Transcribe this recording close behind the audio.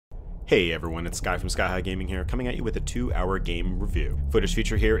Hey everyone, it's Sky from sKai Gaming here, coming at you with a 2-hour game review. Footage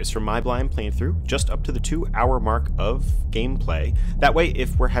feature here is from my blind playthrough, just up to the 2-hour mark of gameplay. That way,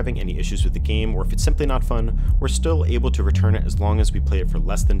 if we're having any issues with the game, or if it's simply not fun, we're still able to return it as long as we play it for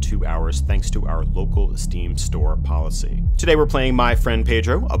less than 2 hours, thanks to our local Steam store policy. Today we're playing My Friend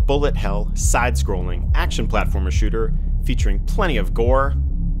Pedro, a bullet hell, side-scrolling, action platformer shooter, featuring plenty of gore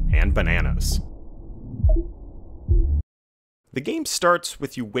and bananas. The game starts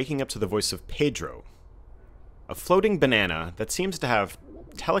with you waking up to the voice of Pedro, a floating banana that seems to have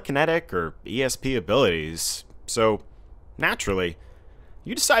telekinetic or ESP abilities, so naturally,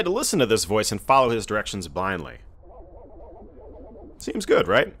 you decide to listen to this voice and follow his directions blindly. Seems good,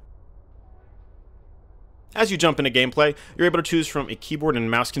 right? As you jump into gameplay, you're able to choose from a keyboard and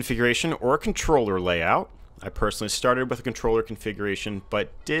mouse configuration or a controller layout. I personally started with a controller configuration, but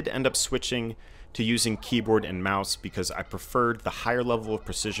did end up switching to using keyboard and mouse because I preferred the higher level of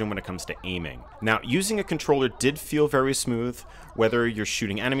precision when it comes to aiming. Now, using a controller did feel very smooth. Whether you're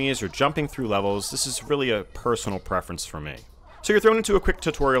shooting enemies or jumping through levels, this is really a personal preference for me. So you're thrown into a quick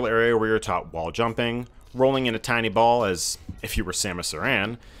tutorial area where you're taught wall jumping, rolling in a tiny ball as if you were Samus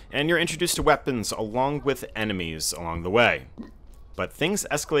Aran, and you're introduced to weapons along with enemies along the way. But things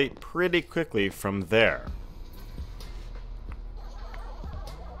escalate pretty quickly from there.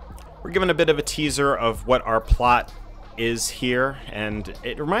 We're given a bit of a teaser of what our plot is here, and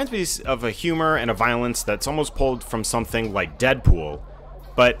it reminds me of a humor and a violence that's almost pulled from something like Deadpool,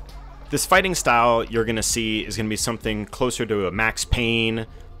 but this fighting style you're going to see is going to be something closer to a Max Payne,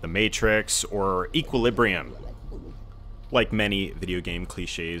 The Matrix, or Equilibrium. Like many video game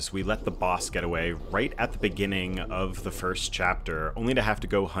cliches, we let the boss get away right at the beginning of the first chapter, only to have to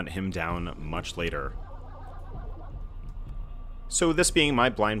go hunt him down much later. So this being my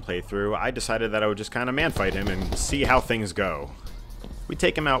blind playthrough, I decided that I would just kind of man-fight him and see how things go. We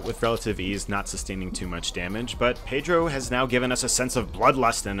take him out with relative ease, not sustaining too much damage, but Pedro has now given us a sense of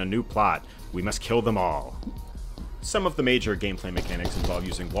bloodlust and a new plot. We must kill them all. Some of the major gameplay mechanics involve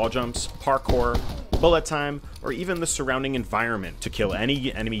using wall jumps, parkour, bullet time, or even the surrounding environment to kill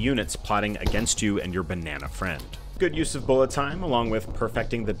any enemy units plotting against you and your banana friend. Good use of bullet time, along with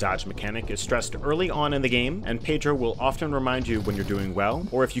perfecting the dodge mechanic, is stressed early on in the game, and Pedro will often remind you when you're doing well,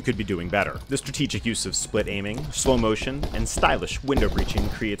 or if you could be doing better. The strategic use of split aiming, slow motion, and stylish window breaching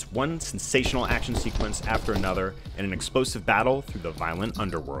creates one sensational action sequence after another in an explosive battle through the violent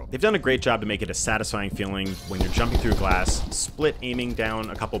underworld. They've done a great job to make it a satisfying feeling when you're jumping through glass, split aiming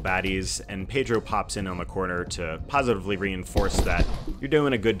down a couple baddies, and Pedro pops in on the corner to positively reinforce that you're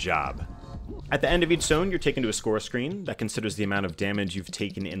doing a good job. At the end of each zone, you're taken to a score screen that considers the amount of damage you've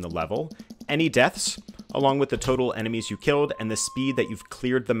taken in the level, any deaths, along with the total enemies you killed, and the speed that you've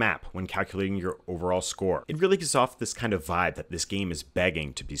cleared the map when calculating your overall score. It really gives off this kind of vibe that this game is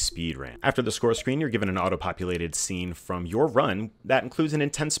begging to be speedran. After the score screen, you're given an auto-populated scene from your run that includes an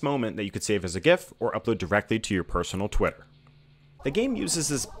intense moment that you could save as a GIF or upload directly to your personal Twitter. The game uses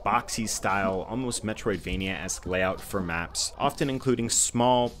this boxy style, almost Metroidvania-esque layout for maps, often including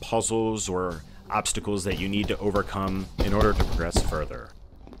small puzzles or obstacles that you need to overcome in order to progress further.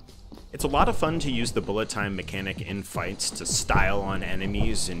 It's a lot of fun to use the bullet time mechanic in fights to style on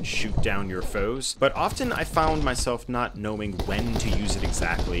enemies and shoot down your foes, but often I found myself not knowing when to use it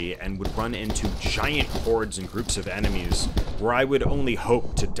exactly and would run into giant hordes and groups of enemies where I would only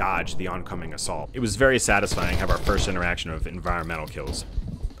hope to dodge the oncoming assault. It was very satisfying to have our first interaction of environmental kills.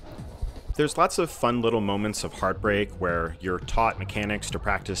 There's lots of fun little moments of heartbreak where you're taught mechanics to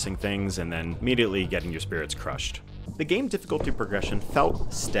practicing things and then immediately getting your spirits crushed. The game difficulty progression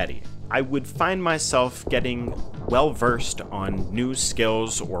felt steady. I would find myself getting well-versed on new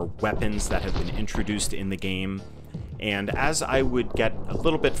skills or weapons that have been introduced in the game, and as I would get a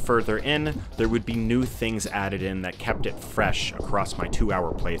little bit further in, there would be new things added in that kept it fresh across my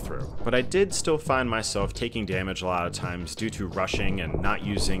 2-hour playthrough. But I did still find myself taking damage a lot of times due to rushing and not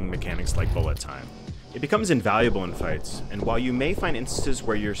using mechanics like bullet time. It becomes invaluable in fights, and while you may find instances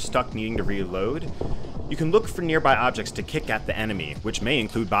where you're stuck needing to reload, you can look for nearby objects to kick at the enemy, which may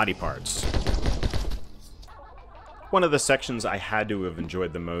include body parts. One of the sections I had to have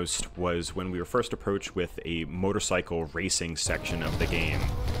enjoyed the most was when we were first approached with a motorcycle racing section of the game.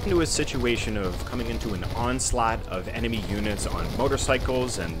 Into a situation of coming into an onslaught of enemy units on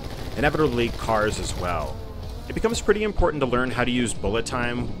motorcycles and inevitably cars as well. It becomes pretty important to learn how to use bullet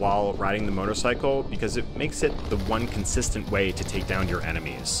time while riding the motorcycle because it makes it the one consistent way to take down your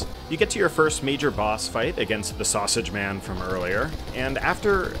enemies. You get to your first major boss fight against the Sausage Man from earlier, and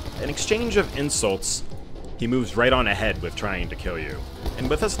after an exchange of insults, he moves right on ahead with trying to kill you. And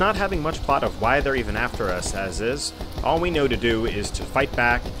with us not having much plot of why they're even after us as is, all we know to do is to fight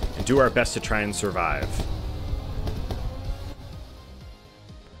back and do our best to try and survive.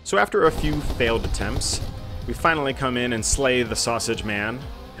 So after a few failed attempts, we finally come in and slay the Sausage Man,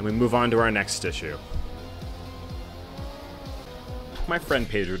 and we move on to our next issue. My Friend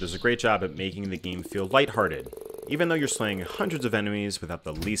Pedro does a great job at making the game feel lighthearted, even though you're slaying hundreds of enemies without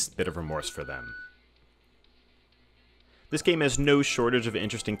the least bit of remorse for them. This game has no shortage of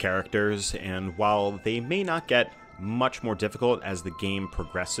interesting characters, and while they may not get much more difficult as the game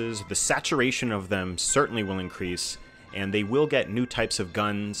progresses, the saturation of them certainly will increase, and they will get new types of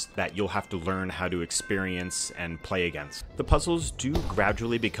guns that you'll have to learn how to experience and play against. The puzzles do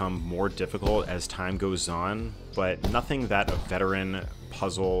gradually become more difficult as time goes on, but nothing that a veteran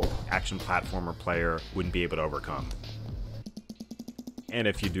puzzle action platformer player wouldn't be able to overcome. And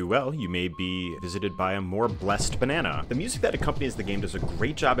if you do well, you may be visited by a more blessed banana. The music that accompanies the game does a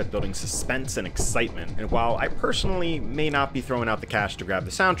great job at building suspense and excitement, and while I personally may not be throwing out the cash to grab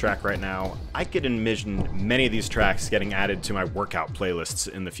the soundtrack right now, I could envision many of these tracks getting added to my workout playlists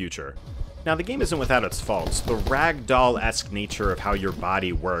in the future. Now, the game isn't without its faults. The ragdoll-esque nature of how your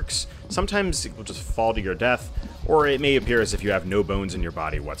body works, sometimes it will just fall to your death, or it may appear as if you have no bones in your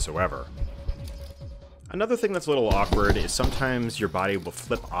body whatsoever. Another thing that's a little awkward is sometimes your body will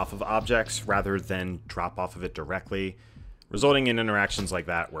flip off of objects rather than drop off of it directly, resulting in interactions like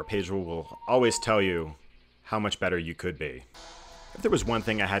that where Pedro will always tell you how much better you could be. If there was one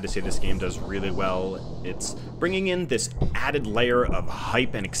thing I had to say this game does really well, it's bringing in this added layer of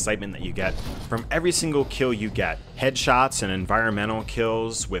hype and excitement that you get from every single kill you get. Headshots and environmental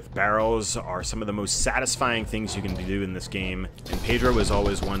kills with barrels are some of the most satisfying things you can do in this game, and Pedro is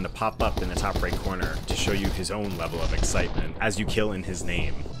always one to pop up in the top right corner to show you his own level of excitement as you kill in his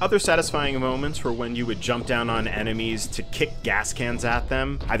name. Other satisfying moments were when you would jump down on enemies to kick gas cans at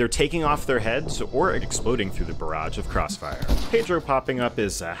them, either taking off their heads or exploding through the barrage of crossfire. Pedro popping up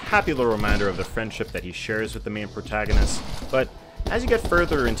is a happy little reminder of the friendship that he shares with the main protagonist, but as you get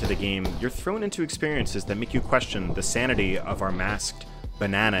further into the game, you're thrown into experiences that make you question the sanity of our masked,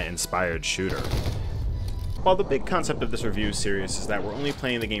 banana-inspired shooter. While the big concept of this review series is that we're only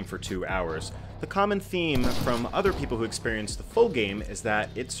playing the game for 2 hours, the common theme from other people who experience the full game is that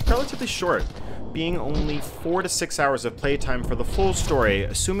it's relatively short, being only 4 to 6 hours of playtime for the full story,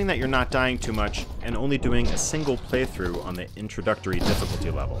 assuming that you're not dying too much and only doing a single playthrough on the introductory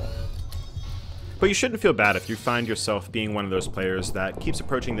difficulty level. But you shouldn't feel bad if you find yourself being one of those players that keeps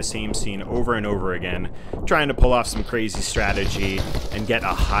approaching the same scene over and over again, trying to pull off some crazy strategy and get a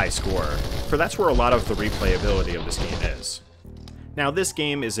high score, for that's where a lot of the replayability of this game is. Now, this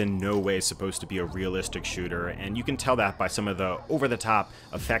game is in no way supposed to be a realistic shooter, and you can tell that by some of the over-the-top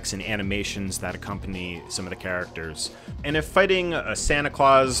effects and animations that accompany some of the characters. And if fighting a Santa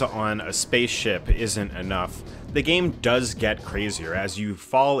Claus on a spaceship isn't enough, the game does get crazier as you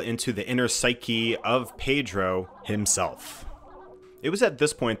fall into the inner psyche of Pedro himself. It was at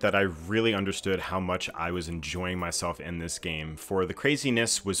this point that I really understood how much I was enjoying myself in this game, for the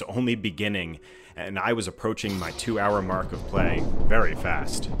craziness was only beginning, and I was approaching my 2-hour mark of play very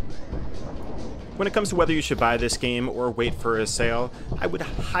fast. When it comes to whether you should buy this game or wait for a sale, I would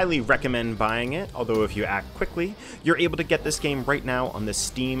highly recommend buying it, although if you act quickly, you're able to get this game right now on the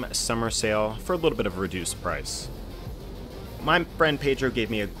Steam Summer Sale for a little bit of a reduced price. My friend Pedro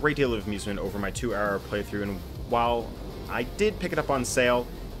gave me a great deal of amusement over my 2-hour playthrough, and while I did pick it up on sale,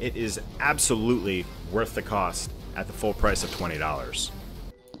 it is absolutely worth the cost at the full price of $20.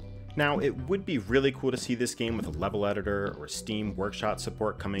 Now, it would be really cool to see this game with a level editor or Steam Workshop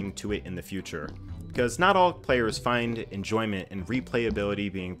support coming to it in the future, because not all players find enjoyment in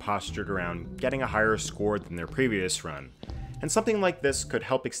replayability being postured around getting a higher score than their previous run, and something like this could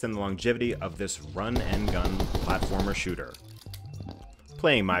help extend the longevity of this run-and-gun platformer shooter.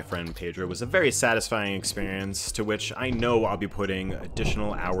 Playing My Friend Pedro was a very satisfying experience, to which I know I'll be putting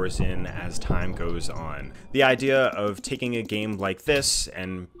additional hours in as time goes on. The idea of taking a game like this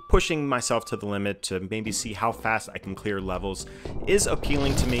and pushing myself to the limit to maybe see how fast I can clear levels is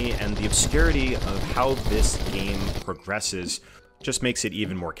appealing to me, and the obscurity of how this game progresses just makes it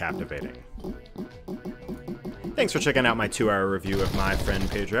even more captivating. Thanks for checking out my 2-hour review of My Friend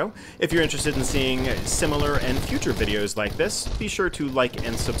Pedro. If you're interested in seeing similar and future videos like this, be sure to like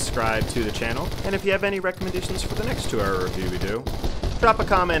and subscribe to the channel. And if you have any recommendations for the next 2-hour review we do, drop a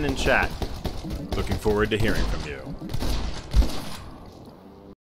comment in chat. Looking forward to hearing from you.